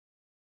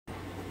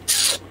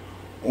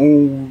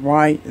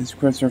Alright, it's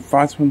Christopher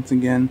Fox once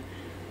again,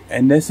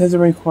 and this is a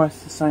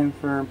request to sign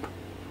for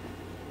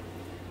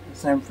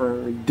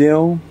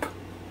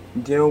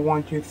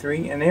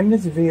Dill123, and the name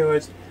of this video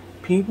is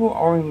People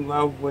Are in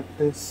Love with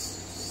This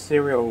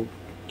Serial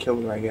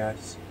Killer, I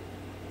guess.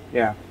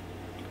 Yeah.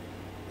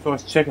 So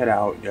let's check it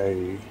out,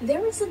 yay.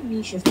 There is a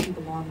niche of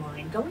people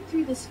online going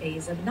through this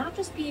phase of not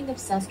just being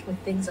obsessed with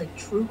things like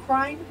true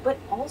crime, but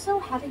also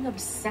having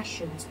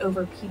obsessions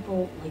over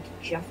people like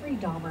Jeffrey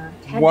Dahmer,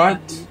 Ted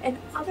Bundy, and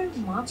other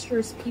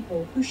monstrous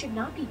people who should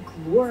not be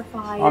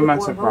glorified or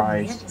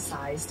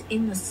romanticized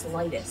in the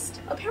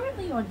slightest.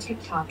 Apparently on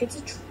TikTok, it's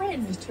a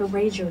trend to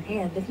raise your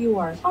hand if you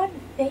are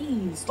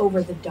unfazed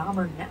over the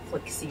Dahmer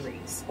Netflix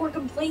series, or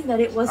complain that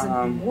it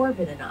wasn't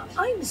morbid enough.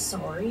 I'm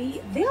sorry,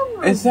 there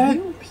were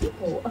real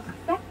people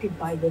affected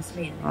by this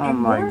man. Oh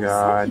my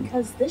god.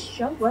 Because this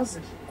show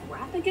wasn't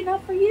graphic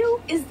enough for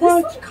you? Is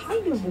this some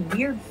kind of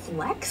weird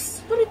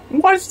flex?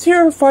 What's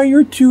terrifying?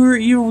 You're too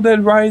Evil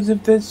Dead Rise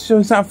if this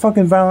show's not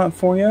fucking violent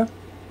for you.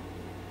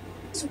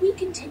 As we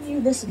continue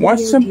this video,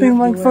 watch something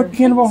like fucking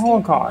Cannibal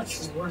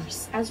Holocaust.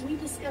 Worse, as we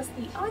discuss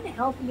the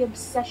unhealthy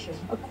obsession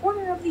a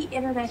corner of the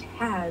internet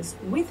has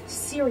with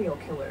serial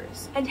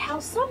killers, and how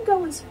some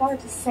go as far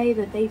to say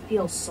that they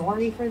feel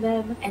sorry for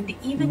them, and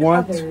even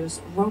others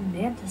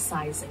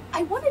romanticizing.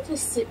 I wanted to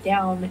sit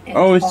down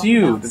and it's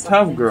you, the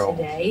tough girl,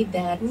 today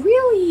that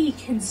really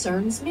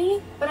concerns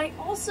me, but I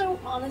also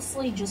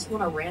honestly just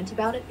want to rant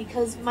about it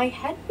because my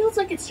head feels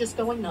like it's just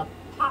going to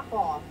pop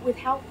off with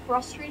how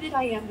frustrated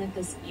I am that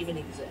this even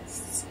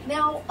exists.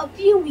 Now, a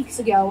few weeks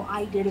ago,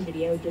 I did a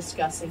video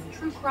discussing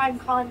true crime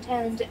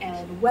content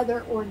and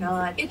whether or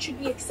not it should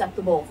be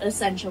acceptable,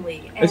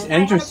 essentially. And it's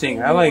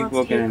interesting. I like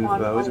looking into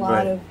those,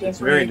 but it's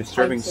very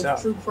disturbing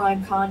stuff. True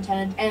crime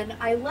content, and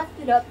I left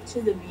it up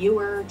to the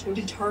viewer to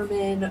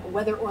determine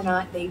whether or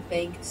not they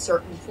think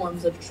certain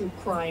forms of true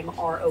crime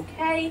are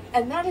okay,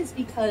 and that is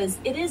because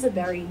it is a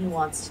very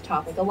nuanced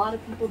topic. A lot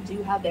of people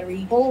do have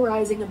very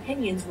polarizing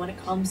opinions when it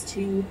comes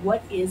to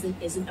what is and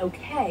isn't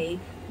okay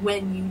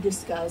when you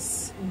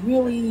discuss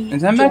really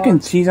Is that mac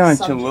and cheese on a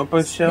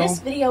chalupa show? This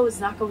video is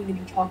not going to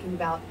be talking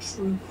about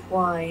true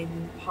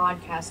crime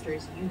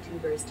podcasters,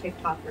 YouTubers,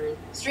 TikTokers,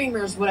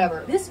 streamers,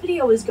 whatever. This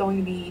video is going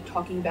to be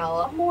talking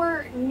about a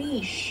more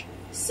niche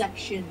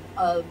section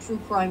of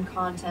true crime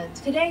content.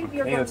 Today we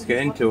are going to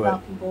be talking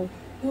about people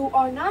who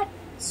are not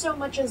so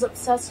much as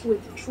obsessed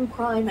with true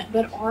crime,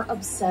 but are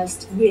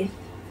obsessed with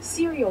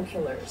serial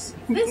killers.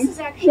 This is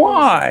actually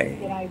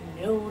something that I've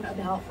known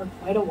about for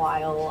quite a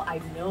while.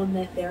 I've known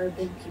that there have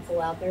been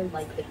people out there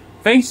like this.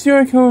 Fake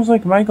serial killers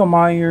like Michael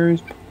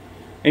Myers,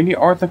 maybe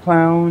Art the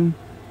Clown,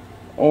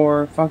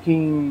 or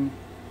fucking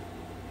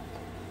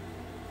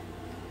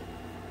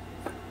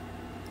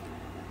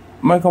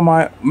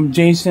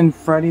Jason,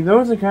 Freddy.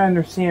 Those I kind of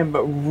understand,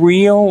 but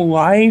real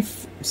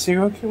life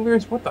serial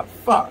killers? What the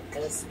fuck?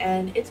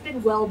 And it's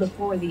been well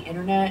before the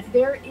internet.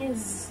 There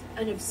is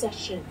an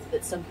obsession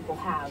that some people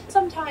have.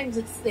 Sometimes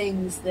it's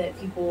things that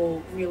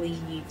people really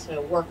need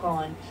to work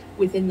on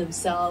within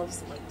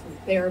themselves, like through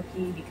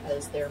therapy,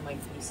 because there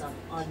might be some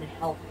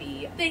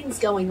unhealthy things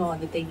going on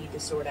that they need to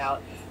sort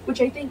out,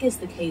 which I think is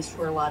the case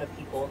for a lot of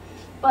people.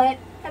 But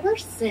ever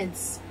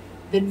since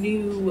the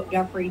new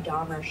Jeffrey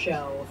Dahmer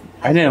show,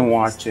 I didn't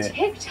watch it.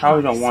 TikTok I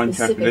was on one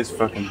check for this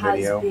fucking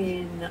video. Has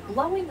been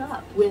blowing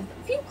up with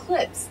a few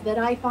clips that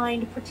I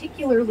find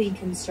particularly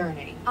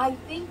concerning. I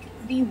think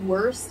the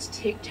worst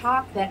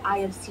TikTok that I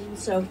have seen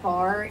so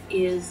far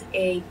is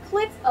a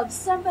clip of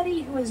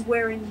somebody who is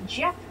wearing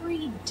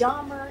Jeffrey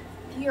Dahmer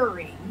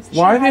earrings.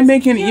 Why are they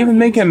even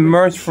making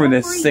merch for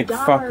this sick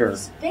fucker?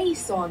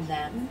 Face on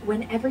them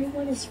when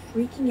everyone is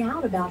freaking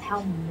out about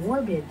how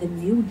morbid the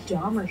new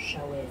Dahmer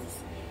show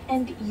is.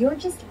 And you're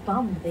just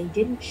bummed they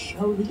didn't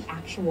show the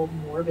actual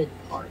morbid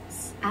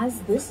parts.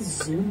 As this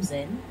zooms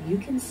in, you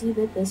can see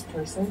that this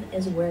person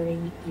is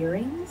wearing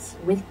earrings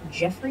with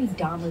Jeffrey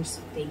Dahmer's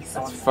face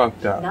on them. That's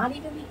fucked up. Not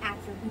even the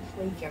actor who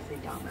played Jeffrey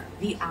Dahmer.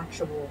 The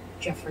actual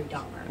Jeffrey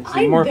Dahmer.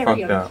 I'm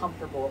very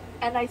uncomfortable.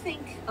 And I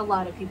think a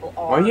lot of people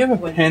are. Why do you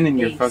have a pen in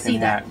your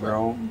fucking hat,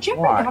 bro?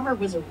 Jeffrey Dahmer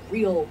was a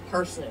real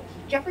person.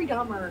 Jeffrey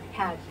Dahmer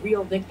had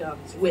real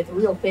victims with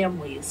real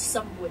families,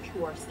 some of which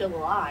who are still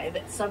alive,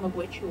 some of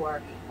which who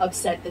are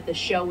upset that the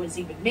show was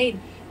even made,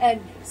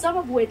 and some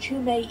of which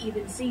who may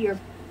even see your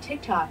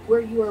TikTok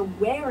where you are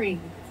wearing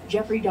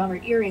Jeffrey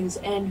Dahmer earrings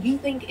and you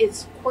think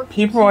it's quirky.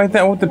 People like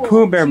that with the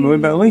Pooh Bear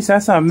movie, but at least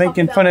that's not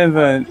making fun of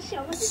a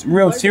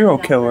real serial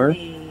killer.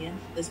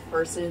 This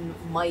person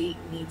might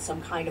need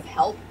some kind of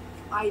help.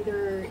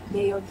 Either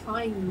they are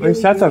trying really, at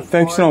least that's a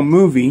fictional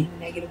movie.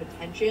 Negative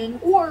attention,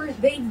 or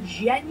they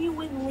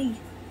genuinely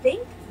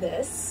think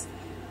this,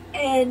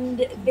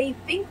 and they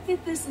think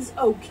that this is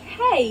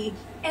okay,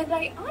 and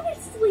I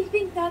honestly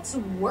think that's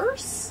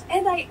worse,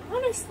 and I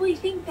honestly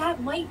think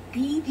that might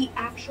be the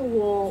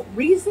actual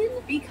reason,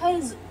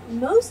 because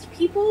most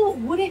people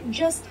wouldn't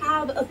just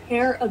have a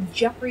pair of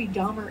Jeffrey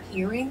Dahmer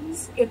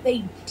earrings if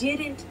they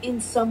didn't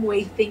in some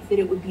way think that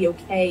it would be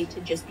okay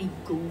to just be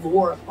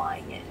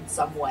glorifying it in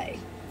some way.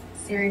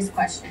 Serious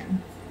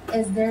question.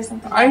 Is there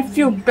something I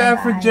feel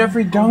bad for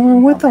Jeffrey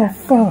Dahmer. What the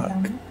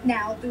fuck?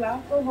 Now,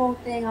 throughout the whole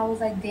thing, I was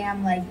like,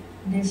 damn, like,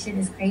 this shit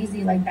is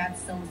crazy. Like,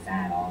 that's so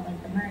sad. All,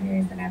 like, the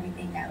murders and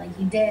everything that, like,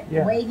 he did.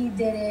 Yeah. The way he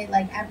did it.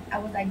 Like, I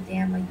was like,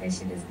 damn, like, this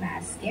shit is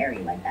mad scary.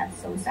 Like,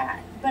 that's so sad.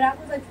 But I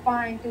was, like,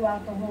 fine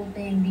throughout the whole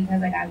thing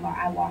because, like, I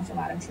watch a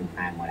lot of true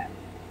crime, whatever.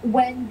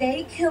 When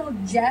they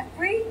killed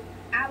Jeffrey,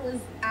 I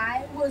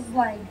was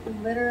like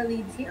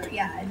literally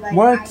teary-eyed. Like,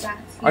 what?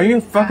 Are you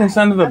a fucking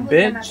son of a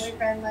bitch? At my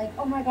boyfriend, like,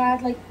 oh my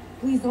god, like,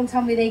 please don't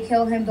tell me they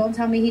killed him. Don't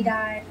tell me he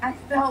died. I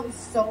felt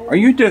so.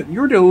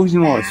 You're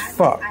delusional as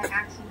fuck. I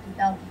actually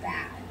felt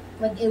bad.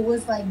 Like, it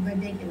was like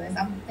ridiculous.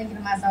 I'm thinking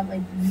to myself,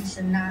 like, we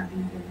should not be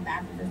feeling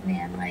bad for this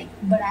man. Like,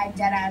 but I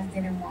deadass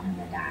didn't want him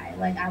to die.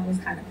 Like, I was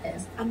kind of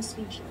pissed. I'm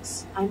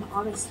speechless. I'm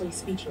honestly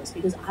speechless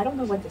because I don't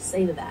know what to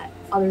say to that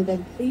other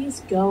than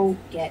please go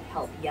get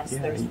help. Yes,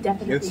 yeah, there's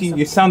definitely.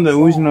 You sound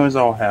delusional as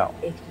all hell.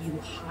 If you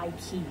high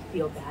key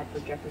feel bad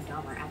for Jeffrey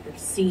Dahmer after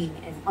seeing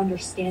and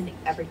understanding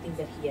everything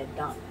that he had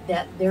done,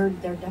 that there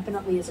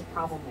definitely is a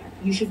problem there.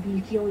 You should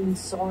be feeling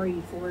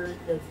sorry for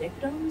the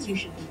victims. You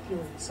should be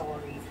feeling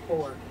sorry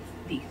for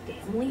the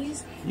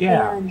families.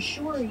 Yeah. And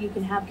sure, you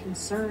can have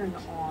concern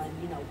on,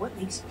 you know, what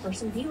makes a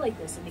person be like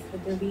this, and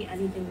could there be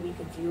anything we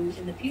could do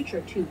in the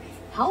future to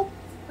help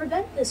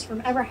prevent this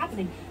from ever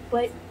happening.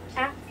 But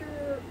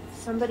after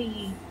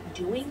somebody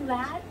doing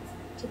that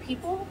to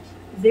people,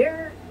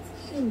 their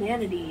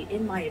humanity,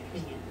 in my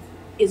opinion,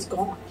 is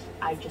gone.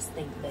 I just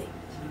think that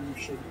you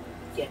should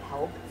get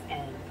help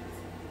and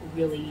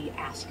really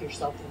ask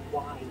yourself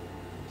why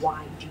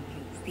do you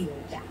feel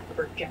bad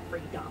for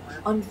Jeffrey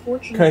Dahmer?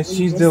 Unfortunately, because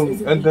she's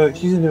a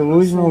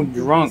delusional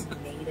drunk.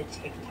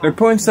 They're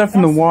putting stuff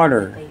in the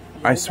water.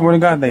 I swear to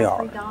God, they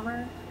are.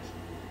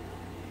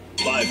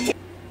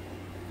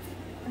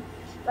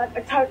 Like,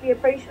 I totally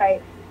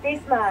appreciate this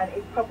man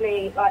is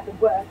probably like the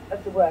worst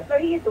of the worst. No,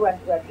 he is the worst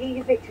of the worst. He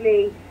is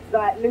literally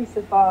like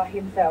Lucifer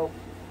himself.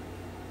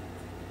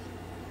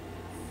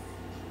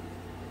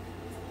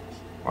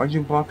 Why'd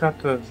you block out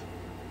the?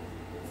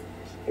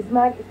 This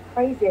man is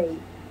crazy.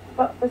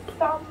 But for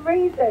some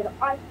reason,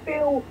 I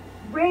feel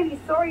really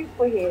sorry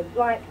for him.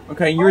 Like,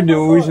 okay, you're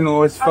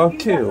delusional as fuck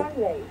too.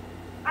 And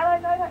I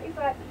know that is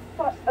like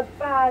such a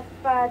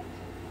bad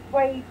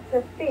way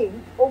to think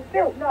or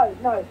feel.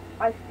 No,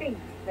 I think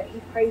that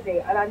he's crazy,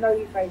 and I know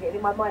he's crazy. And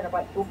in my mind, I'm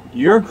like,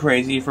 you're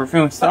crazy for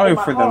feeling sorry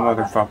for the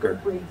motherfucker.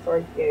 I feel really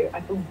sorry for you.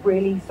 I feel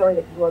really sorry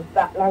that you are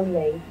that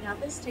lonely. Now,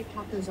 this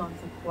TikToker's on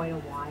for quite a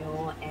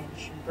while, and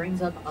she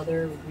brings up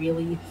other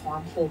really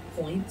harmful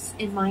points,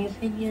 in my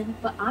opinion.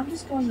 But I'm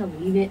just going to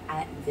leave it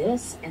at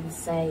this and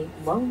say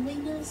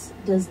loneliness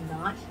does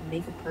not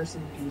make a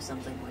person do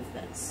something like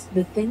this.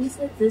 The things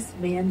that this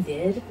man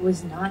did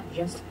was not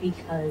just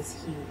because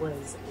he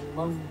was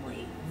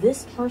lonely.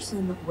 This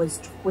person was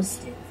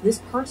twisted. This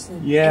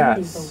person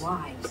ended the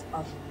lives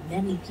of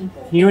many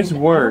people. He was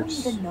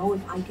worse. I don't even know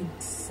if I can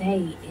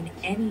say in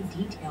any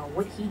detail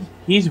what he...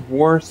 He's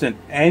worse than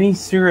any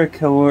serial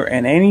killer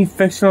in any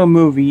fictional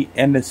movie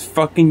in this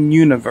fucking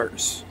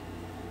universe.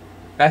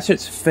 That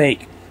shit's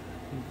fake.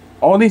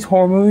 All these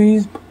horror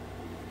movies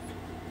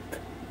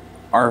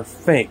are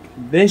fake.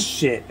 This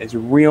shit is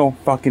real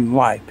fucking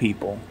life,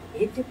 people.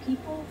 To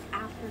people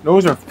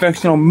those are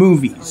fictional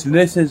movies.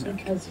 This isn't.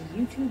 Because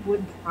YouTube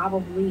would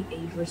probably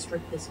age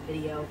restrict this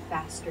video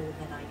faster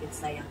than I could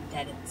say I'm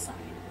dead inside.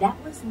 That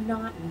was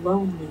not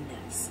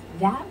loneliness.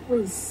 That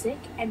was sick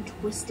and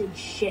twisted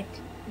shit.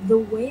 The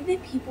way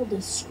that people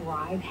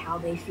describe how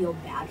they feel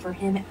bad for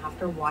him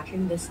after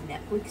watching this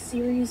Netflix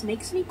series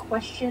makes me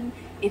question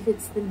if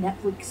it's the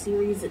Netflix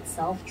series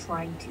itself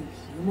trying to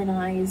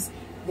humanize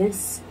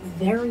this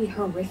very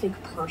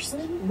horrific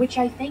person, which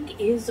I think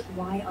is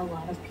why a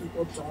lot of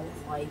people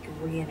don't like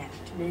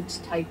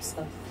reenactment types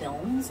of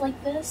films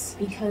like this,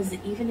 because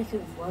even if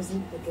it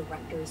wasn't the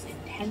director's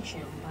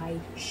intention, by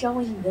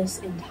showing this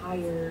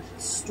entire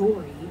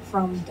story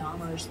from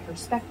Dahmer's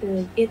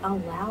perspective, it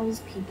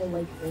allows people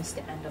like this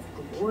to end up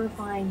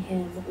glorifying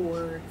him,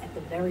 or at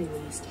the very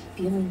least,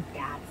 feeling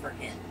bad for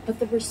him. But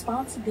the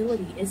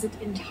responsibility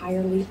isn't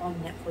entirely on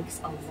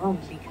Netflix alone,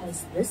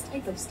 because this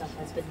type of stuff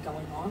has been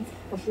going on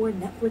before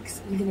Netflix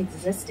even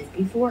existed,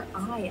 before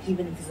I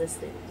even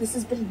existed. This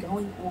has been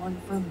going on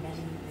for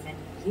many, many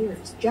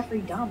years. Jeffrey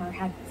Dahmer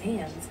had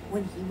fans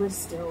when he was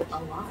still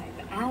alive.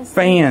 As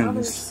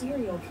another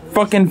serial killer,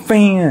 fucking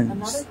fans.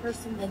 Another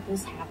person that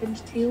this happened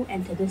to,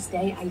 and to this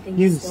day I think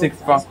he's still a sick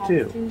fuck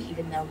too,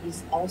 even though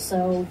he's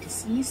also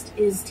deceased,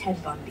 is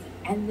Ted Bundy.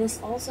 And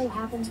this also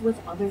happens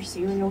with other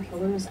serial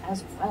killers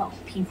as well.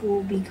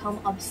 People become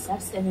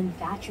obsessed and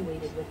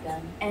infatuated with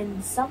them,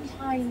 and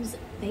sometimes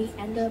they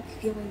end up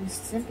feeling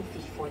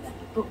sympathy for them.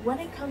 But when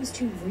it comes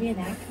to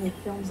reenactment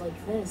films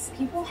like this,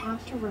 people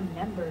have to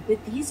remember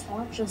that these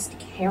aren't just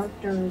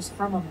characters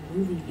from a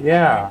movie.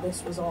 Yeah.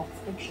 This was all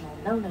fictional.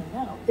 No.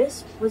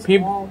 This was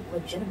all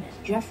legitimate.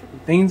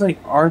 Things like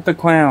Art the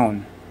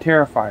Clown,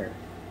 Terrifier,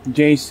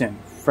 Jason,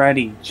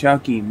 Freddy,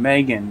 Chucky,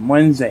 Megan,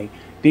 Wednesday.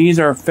 These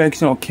are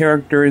fictional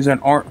characters and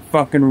aren't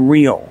fucking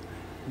real.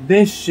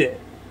 This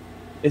shit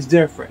It's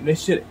different.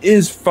 This shit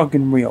is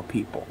fucking real,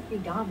 people. Jeffrey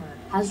Dahmer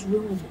has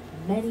ruined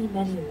many,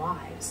 many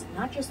lives.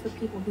 Not just the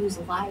people whose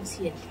lives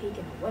he had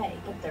taken away,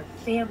 but their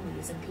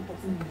families and people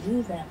who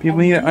knew them. People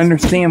need to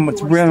understand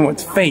what's real and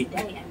what's fake.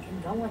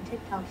 Go on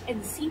TikTok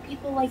and see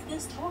people like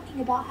this talking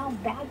about how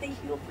bad they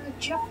feel for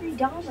Jeffrey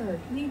Dahmer.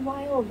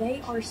 Meanwhile,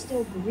 they are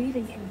still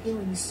grieving and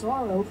feeling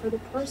sorrow for the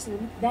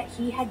person that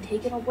he had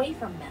taken away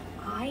from them.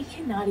 I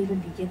cannot even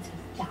begin to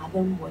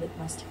fathom what it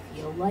must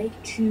feel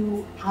like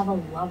to have a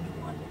loved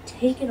one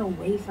taken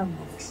away from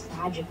them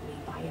tragically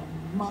by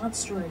a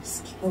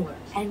monstrous killer,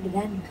 and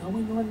then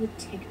going on the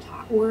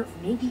TikTok, or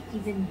maybe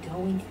even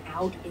going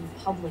out in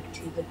public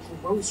to the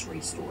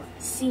grocery store,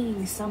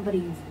 seeing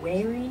somebody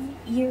wearing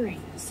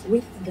earrings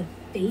with the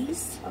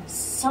face of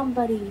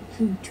somebody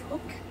who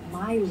took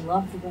my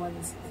loved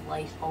one's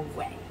life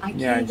away.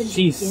 Yeah,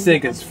 she's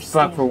sick as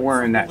fuck for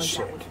wearing that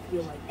shit.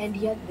 And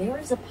yet there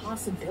is a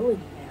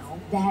possibility now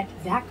that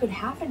that could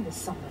happen to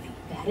somebody,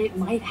 that it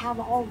might have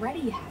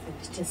already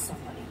happened to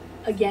somebody.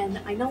 Again,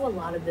 I know a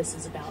lot of this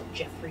is about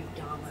Jeffrey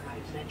Dahmer.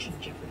 I've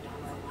mentioned Jeffrey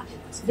Dahmer a lot in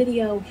this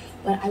video,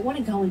 but I want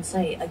to go and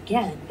say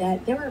again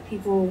that there are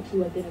people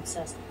who have been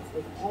obsessed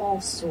with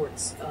all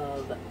sorts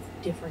of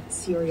different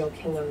serial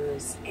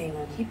killers and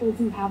people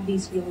who have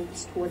these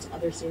feelings towards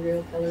other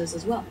serial killers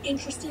as well.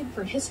 Interested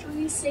for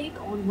history's sake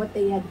on what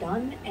they had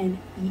done and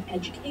be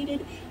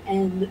educated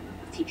and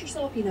teach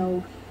yourself, you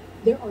know,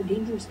 there are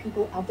dangerous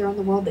people out there in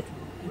the world that can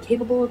be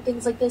capable of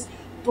things like this.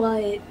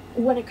 But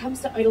when it comes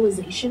to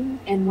idolization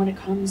and when it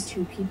comes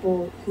to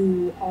people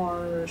who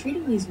are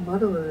treating these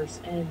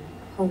murderers and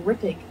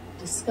horrific,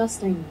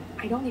 disgusting,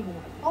 I don't even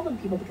want to call them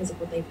people because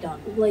of what they've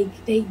done.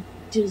 Like, they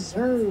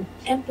deserve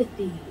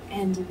empathy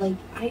and, like,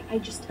 I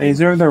just... They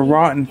deserve their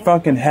rotten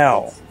fucking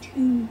hell. It's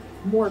too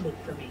morbid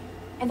for me.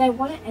 And I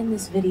want to end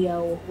this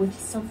video with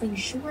something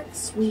short,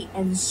 sweet,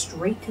 and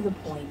straight to the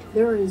point.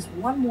 There is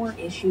one more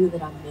issue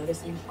that I'm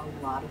noticing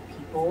a lot of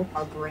people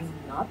are bringing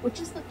up, which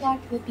is the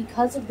fact that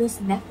because of this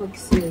Netflix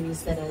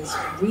series that has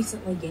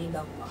recently gained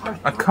a lot of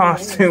a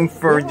costume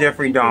for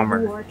Jeffrey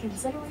Dahmer, who are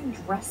considering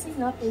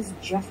dressing up as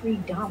Jeffrey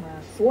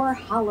Dahmer for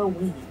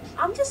Halloween.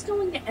 I'm just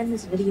going to end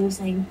this video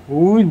saying,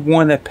 who would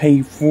want to pay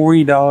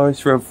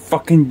 $40 for a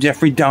fucking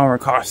Jeffrey Dahmer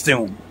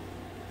costume?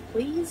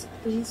 Please,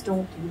 please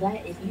don't do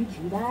that. If you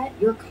do that,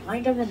 you're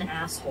kind of an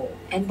asshole.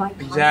 And by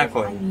kind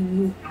exactly. of, I mean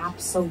you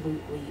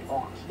absolutely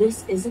are.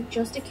 This isn't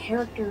just a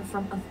character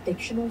from a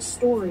fictional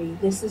story.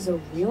 This is a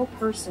real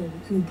person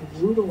who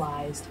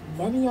brutalized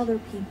many other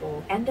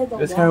people, ended the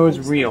lives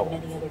of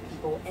many other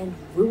people, and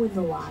ruined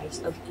the lives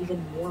of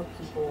even more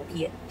people,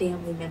 be it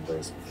family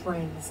members,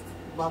 friends,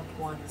 loved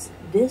ones.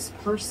 This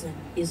person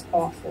is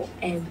awful,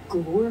 and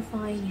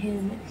glorifying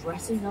him,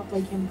 dressing up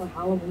like him for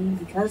Halloween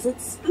because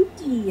it's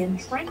spooky and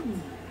trendy.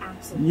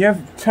 Absolutely. You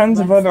have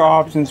tons of other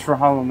options for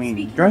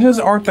Halloween. Dress as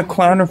Art the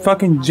Clown or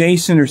fucking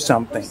Jason or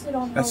something.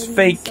 That's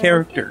fake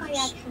characters. If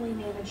I actually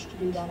managed to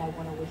do that, I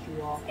want to wish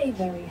you all a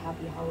very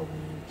happy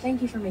Halloween.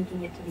 Thank you for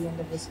making it to the end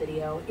of this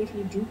video. If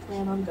you do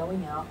plan on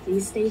going out,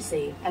 please stay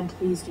safe, and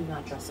please do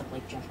not dress up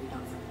like Jeffrey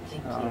Dahmer.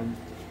 Thank you.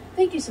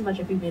 Thank you so much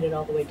if you made it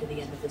all the way to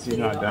the end of this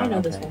video. I know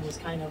this one was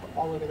kind of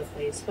all over the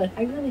place, but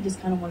I really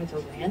just kind of wanted to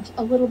rant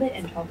a little bit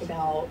and talk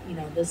about, you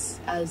know, this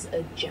as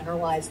a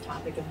generalized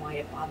topic and why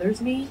it bothers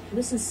me.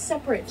 This is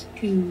separate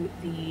to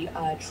the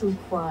true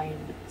crime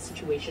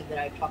situation that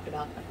I talked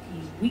about a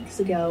few weeks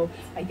ago.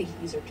 I think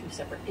these are two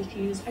separate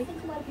issues. I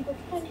think a lot of people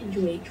can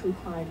enjoy true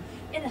crime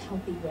in a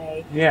healthy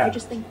way. Yeah. I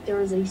just think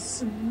there is a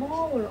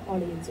smaller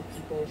audience of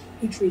people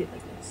who treat it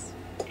like this.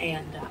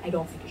 And I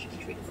don't think it should be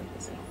treated like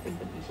this. I don't think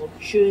that people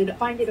should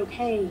find it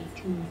okay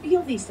to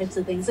feel these types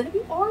of things. And if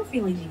you are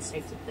feeling these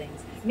types of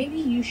things, maybe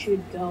you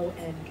should go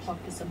and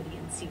talk to somebody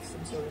and seek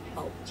some sort of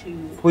help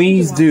to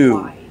please do.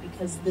 Why,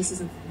 because this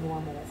isn't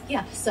normal.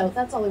 Yeah, so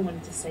that's all I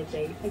wanted to say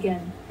today.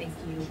 Again, thank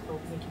you for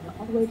making it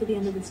all the way to the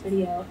end of this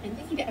video. And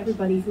thank you to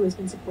everybody who has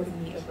been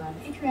supporting me over on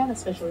Patreon,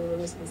 especially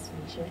Lewis, Miss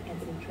Tanisha,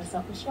 Anthony,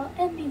 Tressa, Michelle,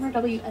 and Beamer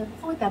WM.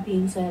 With that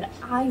being said,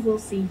 I will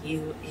see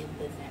you in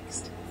the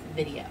next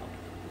video.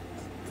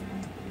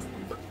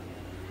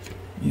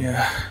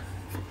 Yeah.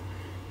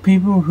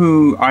 People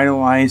who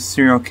idolize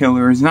serial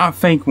killers, not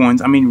fake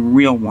ones, I mean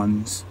real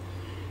ones,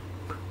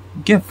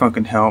 get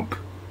fucking help.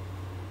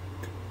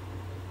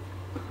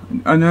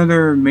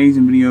 Another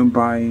amazing video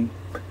by,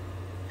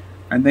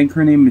 I think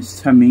her name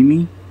is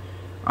Tehmimi.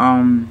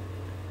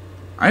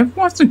 I've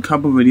watched a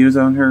couple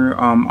videos on her,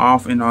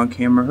 off and on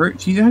camera.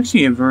 She's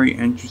actually a very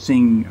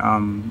interesting,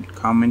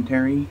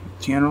 commentary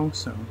channel,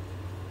 so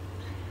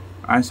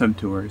I sub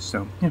to her,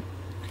 so, yeah.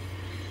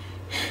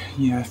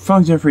 Yeah,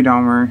 fuck Jeffrey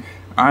Dahmer.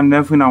 I'm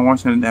definitely not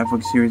watching the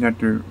Netflix series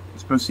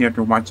especially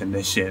after watching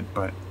this shit,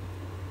 but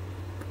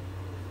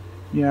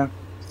yeah.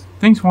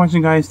 Thanks for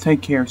watching, guys.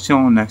 Take care. See you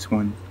on the next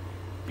one.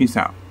 Peace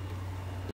out.